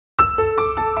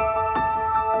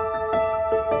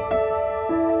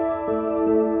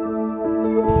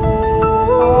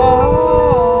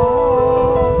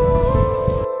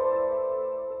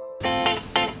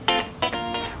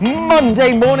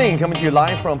Monday morning, coming to you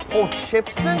live from Port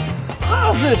Shepstone.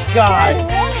 How's it, guys? Good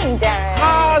morning, Darren.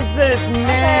 How's it,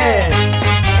 man?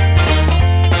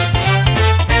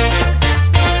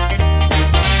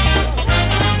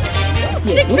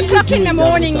 6 o'clock in the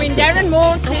morning when Darren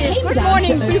Maule says, "Good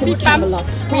morning, booby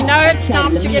bumps," we know it's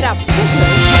time to get up.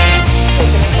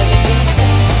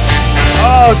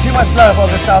 Oh, too much love on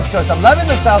the South Coast. I'm loving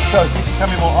the South Coast. We should come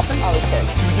here more often. Okay.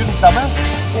 Should we do it in summer?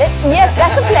 Yes,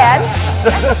 that's a plan.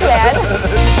 That's a plan.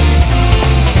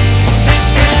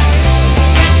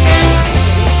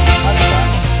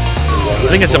 I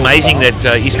think it's amazing that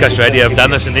East Coast Radio have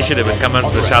done this initiative and come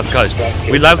onto the South Coast.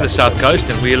 We love the South Coast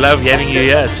and we love having you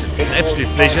here. It's an absolute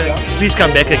pleasure. Please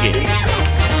come back again.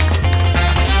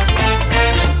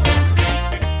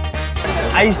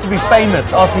 I used to be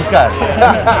famous. Ask these guys.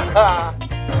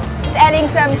 Just adding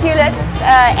some Hewlett's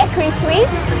Equity Sweet.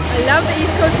 I love the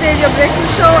East Coast Radio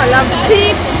Breakfast Show. I love the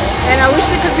team, and I wish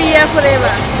they could be here forever.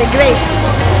 They're great.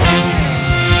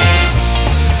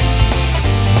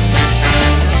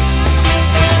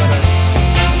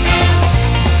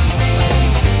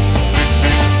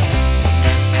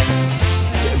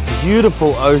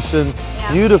 Beautiful ocean,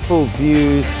 beautiful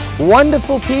views,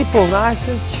 wonderful people, nice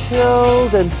and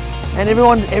chilled, and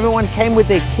everyone came with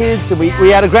their kids, and we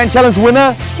had a grand challenge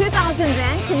winner. 2,000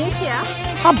 Rand, Tunisia.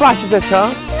 How bright is that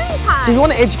child? Very high. So if you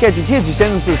want to educate your kids, you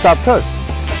send them to the South Coast.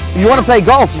 If you want to play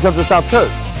golf, you come to the South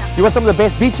Coast. You want some of the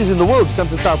best beaches in the world, you come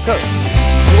to the South Coast.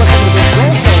 You want some of the best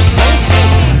grandparents.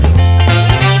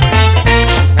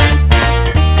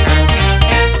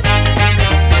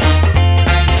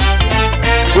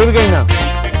 Where are we going now?